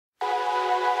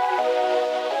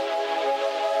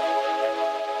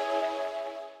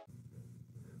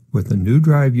With a new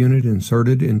drive unit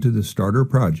inserted into the starter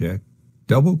project,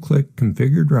 double-click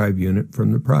Configure Drive Unit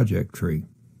from the project tree.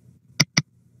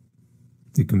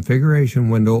 The configuration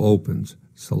window opens.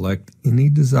 Select any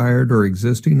desired or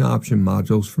existing option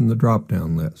modules from the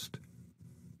drop-down list,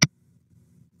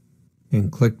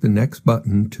 and click the Next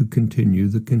button to continue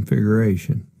the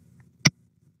configuration.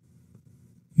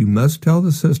 You must tell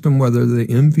the system whether the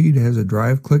M-feed has a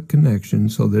drive click connection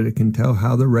so that it can tell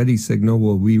how the ready signal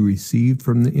will be received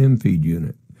from the M-feed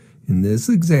unit. In this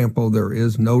example, there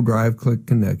is no drive click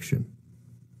connection.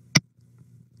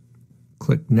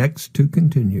 Click Next to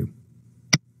continue.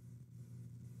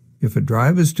 If a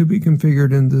drive is to be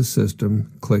configured in the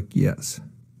system, click Yes,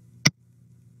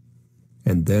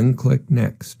 and then click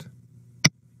Next.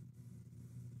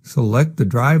 Select the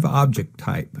drive object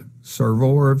type,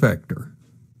 servo or vector,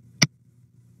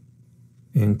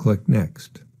 and click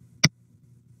Next.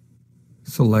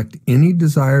 Select any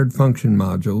desired function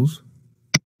modules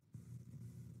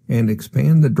and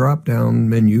expand the drop-down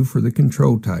menu for the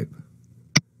control type.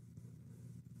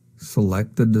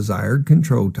 Select the desired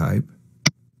control type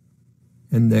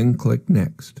and then click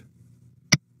Next.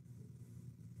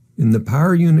 In the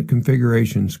power unit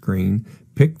configuration screen,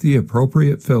 pick the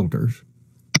appropriate filters,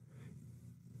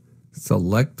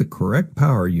 select the correct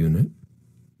power unit,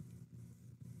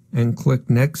 and click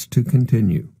Next to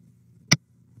continue.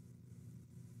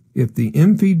 If the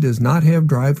M-feed does not have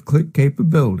drive click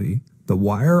capability, the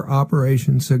wire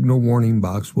operation signal warning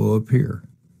box will appear.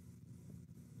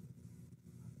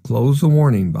 Close the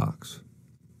warning box.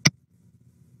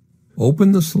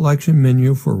 Open the selection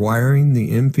menu for wiring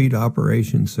the M-feed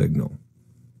operation signal,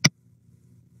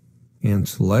 and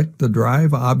select the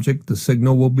drive object the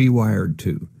signal will be wired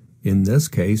to, in this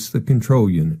case the control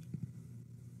unit.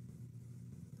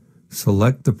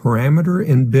 Select the parameter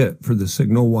and bit for the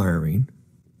signal wiring,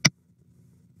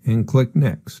 and click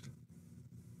Next.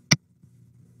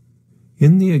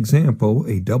 In the example,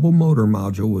 a double motor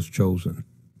module was chosen.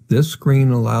 This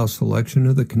screen allows selection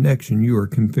of the connection you are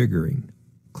configuring.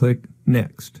 Click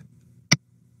Next.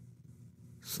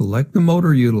 Select the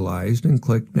motor utilized and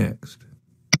click Next.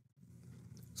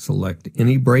 Select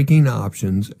any braking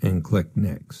options and click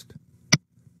Next.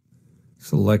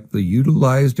 Select the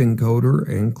utilized encoder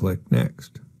and click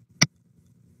Next.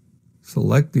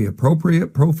 Select the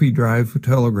appropriate Profi drive for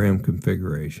telegram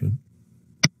configuration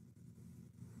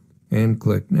and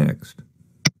click Next.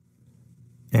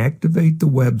 Activate the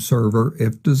web server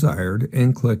if desired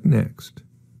and click Next.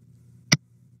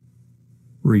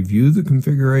 Review the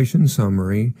configuration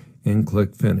summary and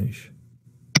click Finish.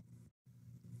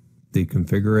 The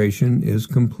configuration is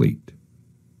complete.